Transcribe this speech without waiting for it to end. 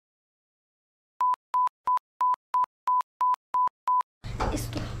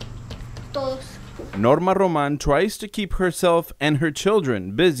Norma Roman tries to keep herself and her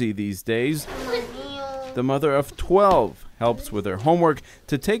children busy these days. The mother of 12 helps with her homework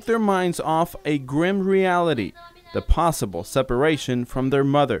to take their minds off a grim reality, the possible separation from their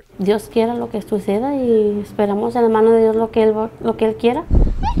mother. Dios quiera lo que suceda y esperamos en la mano de Dios lo que Él quiera.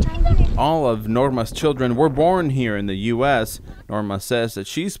 All of Norma's children were born here in the U.S. Norma says that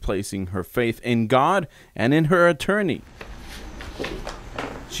she's placing her faith in God and in her attorney.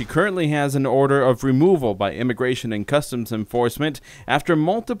 She currently has an order of removal by Immigration and Customs Enforcement after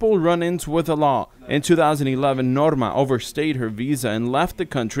multiple run-ins with the law. In 2011, Norma overstayed her visa and left the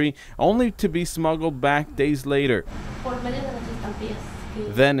country only to be smuggled back days later.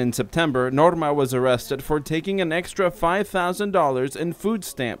 Then in September, Norma was arrested for taking an extra $5,000 in food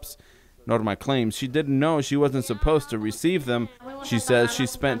stamps. Norma claims she didn't know she wasn't supposed to receive them. She says she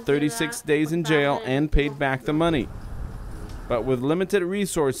spent 36 days in jail and paid back the money. But with limited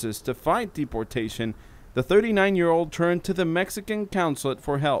resources to fight deportation, the 39-year-old turned to the Mexican Consulate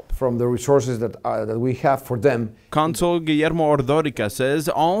for help. From the resources that we have for them. Consul Guillermo Ordorica says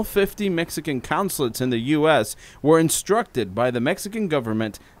all 50 Mexican consulates in the U.S. were instructed by the Mexican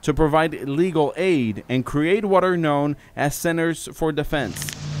government to provide legal aid and create what are known as centers for defense.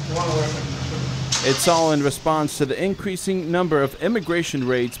 It's all in response to the increasing number of immigration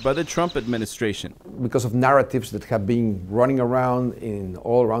raids by the Trump administration. Because of narratives that have been running around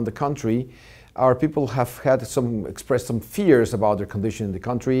all around the country, our people have had expressed some fears about their condition in the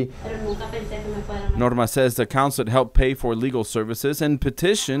country. Norma says the consulate helped pay for legal services and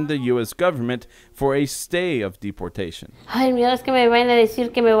petitioned the U.S. government for a stay of deportation. Ay, miedo es que me vayan a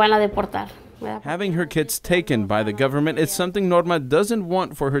decir que me van a deportar. Having her kids taken by the government is something Norma doesn't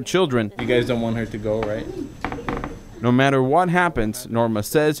want for her children. You guys don't want her to go, right? No matter what happens, Norma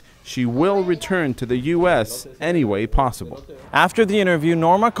says she will return to the U.S. any way possible. After the interview,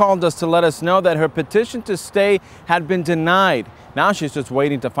 Norma called us to let us know that her petition to stay had been denied. Now she's just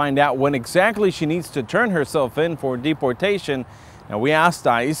waiting to find out when exactly she needs to turn herself in for deportation. Now we asked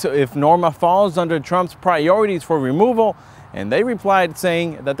ICE if Norma falls under Trump's priorities for removal, and they replied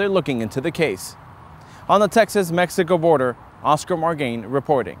saying that they're looking into the case. On the Texas-Mexico border, Oscar Margain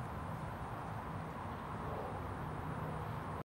reporting.